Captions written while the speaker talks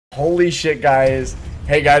Holy shit, guys.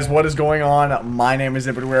 Hey guys, what is going on? My name is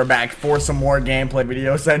Zip, and we're back for some more gameplay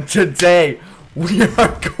videos, and today we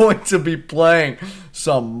are going to be playing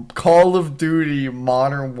some Call of Duty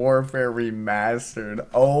Modern Warfare Remastered.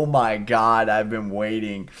 Oh my god, I've been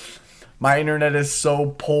waiting. My internet is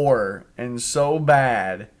so poor and so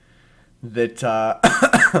bad that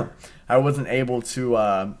I wasn't able to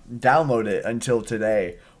download it until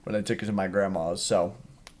today when I took it to my grandma's. So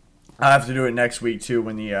I have to do it next week too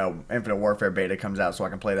when the Infinite Warfare beta comes out, so I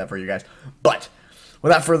can play that for you guys. But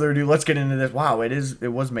without further ado, let's get into this. Wow, it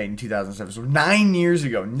was made in 2007, so 9 years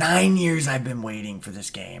ago. 9 years I've been waiting for this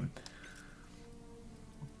game.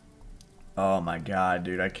 Oh my god,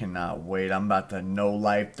 dude, I cannot wait. I'm about to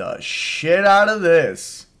no-life the shit out of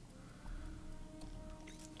this.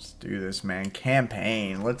 Let's do this, man.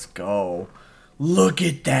 Campaign, let's go. Look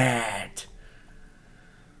at that.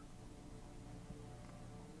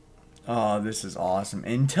 Oh, this is awesome.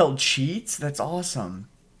 Intel cheats? That's awesome.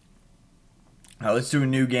 Now let's do a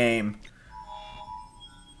new game.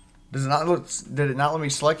 Does it not look, did it not let me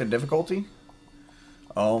select a difficulty?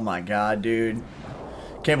 Oh my god, dude.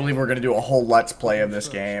 Can't believe we're gonna do a whole let's play of this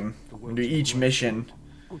game. We're gonna do each mission.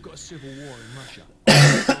 We've got a civil war in Russia.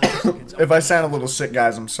 If I sound a little sick,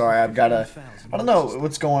 guys, I'm sorry. I've got a, I don't know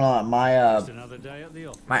what's going on. My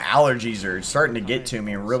allergies are starting to get to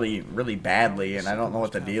me really, really badly, and I don't know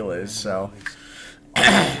what the deal is. So.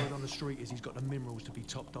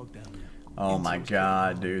 Oh my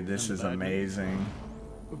god, dude, this is amazing.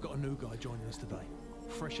 We've got a new guy joining us today.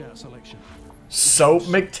 Fresh out of selection. Soap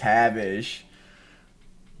McTavish.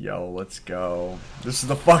 Yo, let's go. This is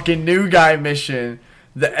the fucking new guy mission.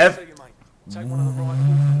 The F.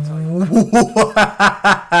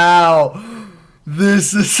 Wow.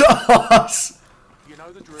 This is awesome.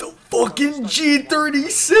 The fucking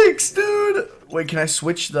G36, dude. Wait, can I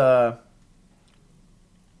switch the...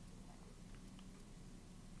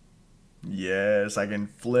 Yes, I can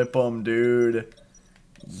flip them, dude.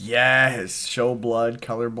 Yes. Show blood,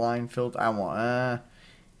 colorblind filter. I want,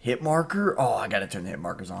 hit marker. Oh, I gotta turn the hit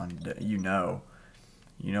markers on. You know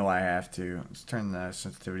I have to. Let's turn the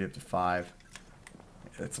sensitivity up to 5.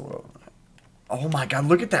 That's a little... Oh my god,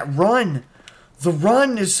 look at that run. The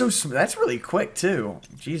run is so smooth. That's really quick too.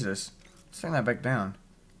 Jesus. Let's turn that back down.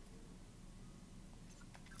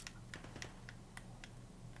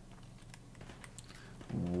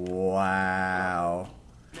 Wow.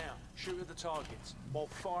 Now, shoot at the targets while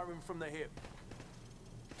firing from the hip.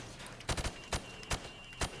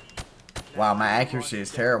 Wow, my accuracy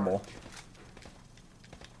is terrible.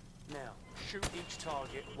 Now, shoot each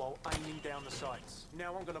target while aiming down the sights.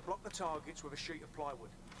 Now I'm going to block the targets with a sheet of plywood.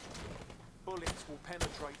 Bullets will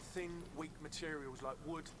penetrate thin, weak materials like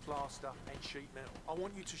wood, plaster, and sheet metal. I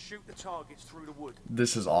want you to shoot the targets through the wood.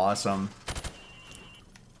 This is awesome.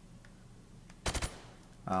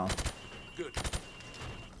 Oh. Good.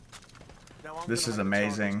 Now this is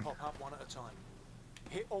amazing. Pop up one at a time.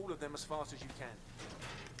 Hit all of them as fast as you can.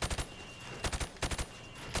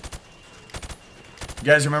 You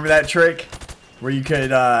guys remember that trick where you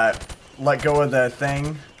could let go of the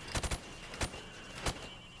thing?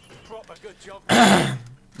 Proper good job.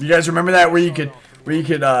 You guys remember that where you could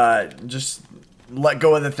just let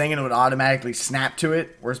go of the thing and it would automatically snap to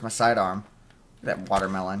it? Where's my sidearm? That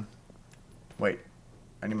watermelon. Wait,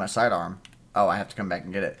 I need my sidearm. Oh, I have to come back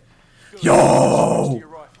and get it. Good. Yo!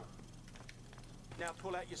 Now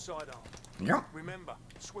pull out your sidearm. Yep. Remember,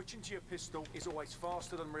 switching to your pistol is always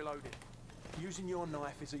faster than reloading. Using your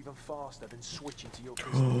knife is even faster than switching to your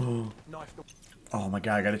pistol. Oh my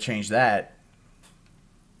god, I gotta change that.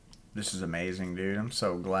 This is amazing, dude. I'm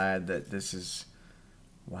so glad that this is...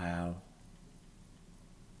 Wow.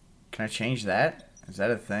 Can I change that? Is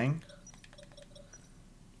that a thing?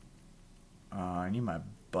 I need my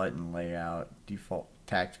button layout. Default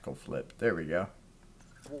tactical flip. There we go.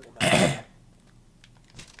 Hey,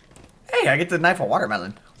 I get the knife of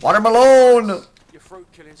watermelon. Watermelon! Your fruit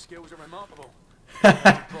killing skills are remarkable.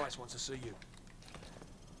 Price wants to see you.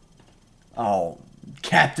 Oh,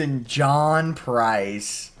 Captain John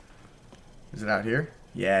Price. Is it out here?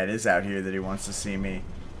 Yeah, it is out here that he wants to see me.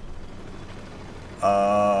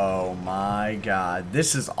 Oh my god.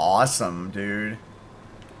 This is awesome, dude.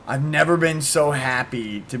 I've never been so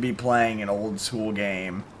happy to be playing an old school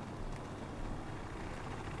game.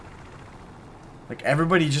 Like,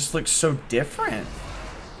 everybody just looks so different.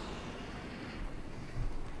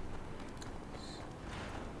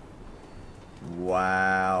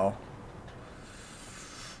 Wow.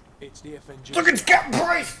 It's the F.N.G. Look at Captain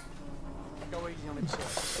Price! Go easy on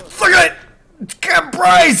himself. Look at it! It's Captain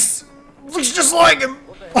Price! Looks just like him!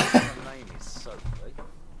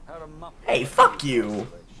 Hey, fuck you!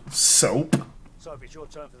 Soap. So it's your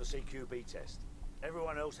turn for the CQB test.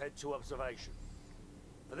 Everyone else head to observation.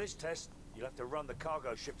 For this test, you'll have to run the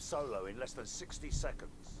cargo ship solo in less than 60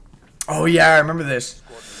 seconds. Oh yeah, I remember this.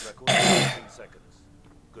 Squadron record 19 seconds.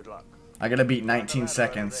 Good luck. I gotta beat 19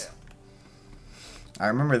 seconds. I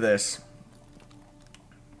remember this.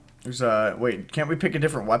 There's wait, can't we pick a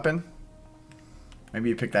different weapon? Maybe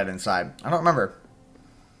you pick that inside. I don't remember.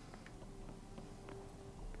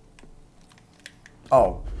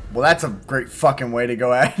 Oh, well that's a great fucking way to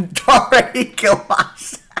go ahead and already kill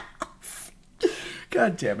myself.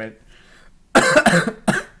 God damn it.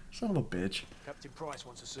 Son of a bitch. Captain Price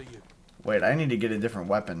wants to see you. Wait, I need to get a different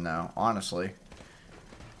weapon now, honestly.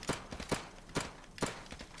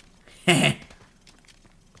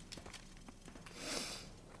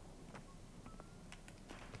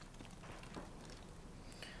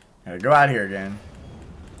 Gotta go out here again.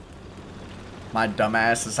 My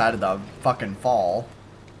dumbass decided to fucking fall.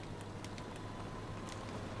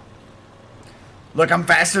 Look, I'm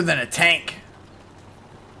faster than a tank.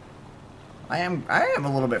 I am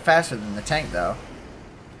a little bit faster than the tank though.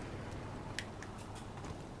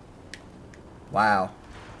 Wow.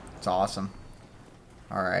 It's awesome.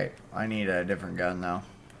 Alright, I need a different gun though.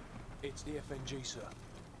 It's the F.N.G, sir.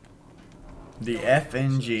 The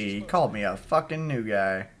F.N.G. Called me a fucking new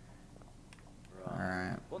guy.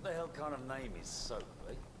 Alright. What the hell kind of name is Soap,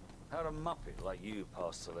 eh? How'd a muppet like you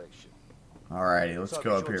pass selection? Alrighty, let's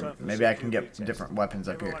go up here. Maybe I can get different weapons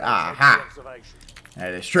up here. Aha!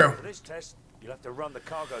 That is true. For this test, you'll have to run the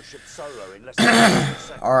cargo ship solo in less than 60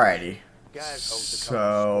 seconds. Alrighty. Gaz holds the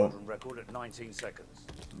So, squadron record at 19 seconds.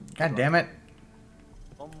 God damn it.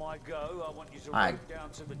 On my go, I want you to I rope down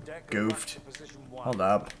to the deck and goofed. run to position 1. Hold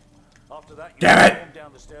up. After that, you Damn it! climb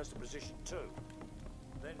down the stairs to position 2.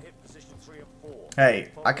 Then hit position 3 and 4.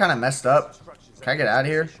 Hey, I kind of messed up. Can I get out of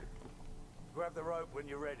here? Grab the rope when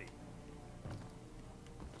you're ready.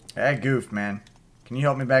 Hey, goof, man. Can you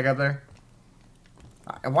help me back up there?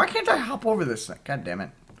 Why can't I hop over this thing? God damn it.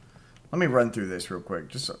 Let me run through this real quick.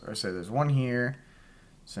 Just so I say there's one here.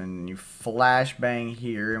 So then you flashbang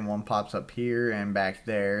here and one pops up here and back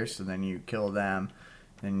there. So then you kill them.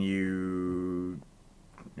 Then you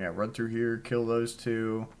run through here, kill those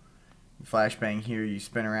two. You flashbang here, you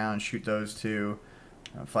spin around, shoot those two.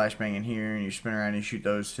 Flashbang in here and you spin around and you shoot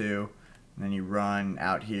those two. And then you run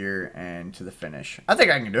out here and to the finish. I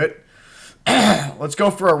think I can do it. Let's go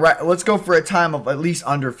for a time of at least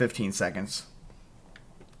under 15 seconds.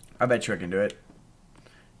 I bet you I can do it.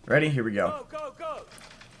 Ready? Here we go. Go, go, go!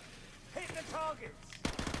 Hit the targets!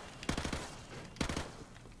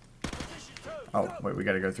 Position 2. Oh, go. wait, we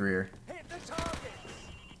gotta go through here. Hit the targets!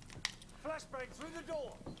 Flashbang through the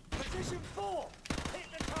door. Position 4.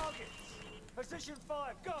 Hit the targets. Position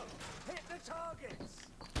 5. Go. Hit the targets.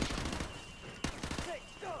 6.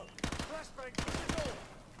 Go. Flashbang through the door.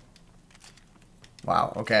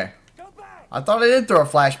 Wow, okay. Go back. I thought I did throw a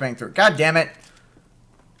flashbang through. God damn it.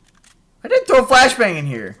 I did throw a flashbang in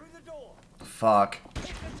here. Through the door. Fuck.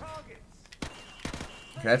 Hit the targets.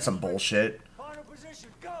 Okay, that's some bullshit. Final position.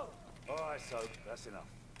 Go. All right, so that's enough.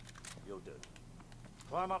 You'll do.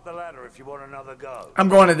 Climb up the ladder if you want another go. I'm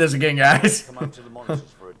going at this again, guys. Come up to the monitors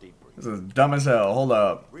for a debrief. This is dumb as hell. Hold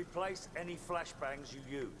up. Replace any flashbangs you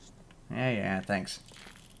used. Yeah, thanks.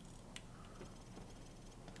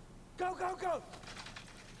 Go, go, go!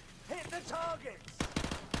 Hit the targets!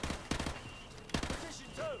 Position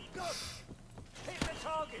 2, go! Hit the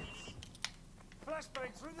targets!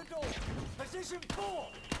 Flashbang through the door! Position 4,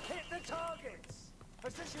 hit the targets!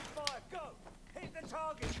 Position 5, go! Hit the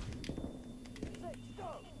target! 6, go!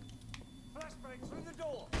 Flashbang through the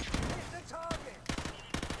door! Hit the target!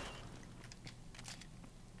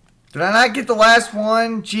 Did I not get the last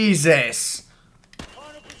one? Jesus.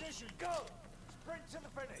 Final position, go! Sprint to the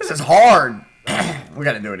finish! This is hard. We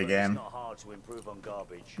gotta do it again. It's not hard to improve on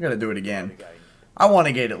garbage. We gotta do it again. I want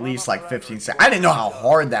to get at least like 15 seconds. I didn't know how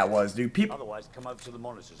hard that was, dude. People. Otherwise, come over to the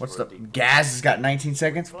monitors. What's for the a deep- gas? Has got 19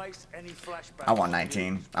 seconds. Replace any flashbangs I want you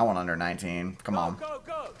 19. used. I want under 19. Come on. Go,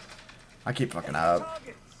 go! I keep fucking Hit the up.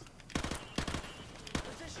 targets.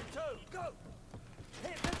 Position 2, go!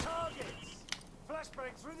 Hit the targets!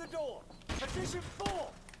 Flashbang through the door! Position 4,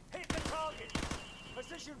 hit the targets!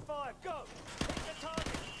 Position 5, go! Hit the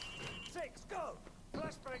targets! 6, go!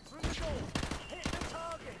 Flashbang through the door! Hit the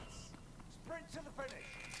targets! Sprint to the finish!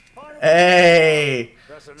 Final Hey,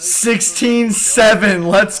 That's a new 16-7.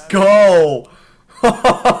 Let's go.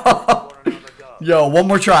 want another go. Yo, one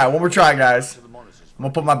more try, guys. To the monitors. I'm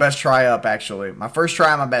gonna put my best try up. Actually, my first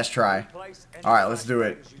try, my best try. Replace any All right, let's do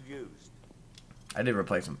it. flashbangs you used. I did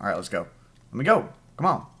replace him. All right, let's go. Let me go. Come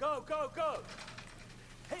on. Go, go, go!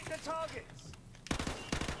 Hit the targets!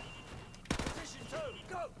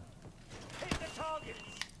 go! Hit the targets!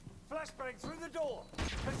 Flashbang through the door!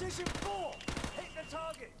 Position 4! Hit the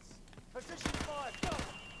targets! Position 5, go!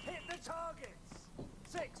 Hit the targets!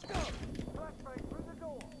 6, go! Flashbang through the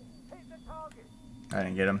door! Hit the targets! I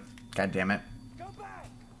didn't get him. God damn it. Go back!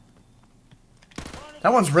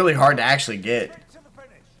 That one's really hard to actually get. Straight to the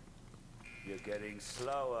finish! You're getting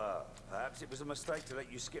slower. Perhaps it was a mistake to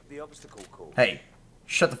let you skip the obstacle course. Hey,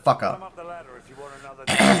 shut the fuck Climb up. up the ladder if you want another.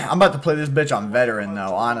 I'm about to play this bitch on veteran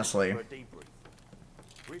though, honestly. For a debrief.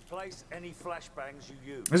 Replace any flashbangs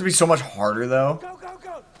you use. This would be so much harder though. Go, go,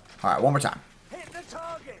 go! Alright, one more time. Hit the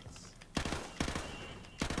targets!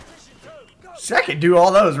 Position 2, go! See, I can do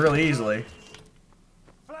all those really easily.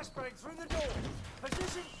 Flashbang through the door!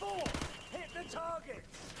 Position 4! Hit the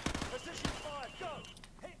targets! Position 5, go!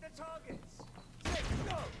 Hit the targets! 6,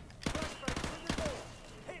 go! Flashbang through the door!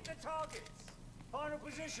 Hit the targets! Final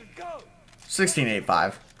position, go!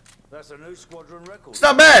 16.85. That's a new squadron record. It's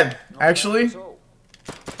not bad, Not actually. bad at all.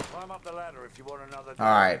 Climb up the ladder if you want another.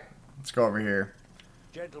 Alright, let's go over here.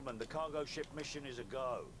 Gentlemen, the cargo ship mission is a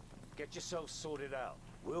go. Get yourselves sorted out.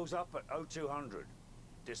 Wheels up at 0200.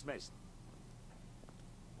 Dismissed.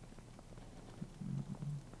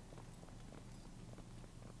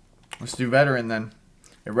 Let's do veteran then.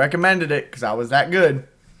 It recommended it because I was that good.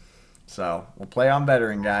 So, we'll play on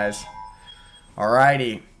veteran, guys.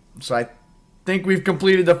 Alrighty. So, I think we've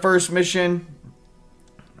completed the first mission.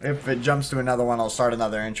 If it jumps to another one, I'll start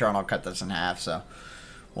another intro and I'll cut this in half. So,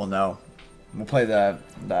 we'll know. We'll play the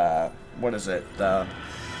what is it? The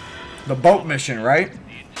boat mission, right?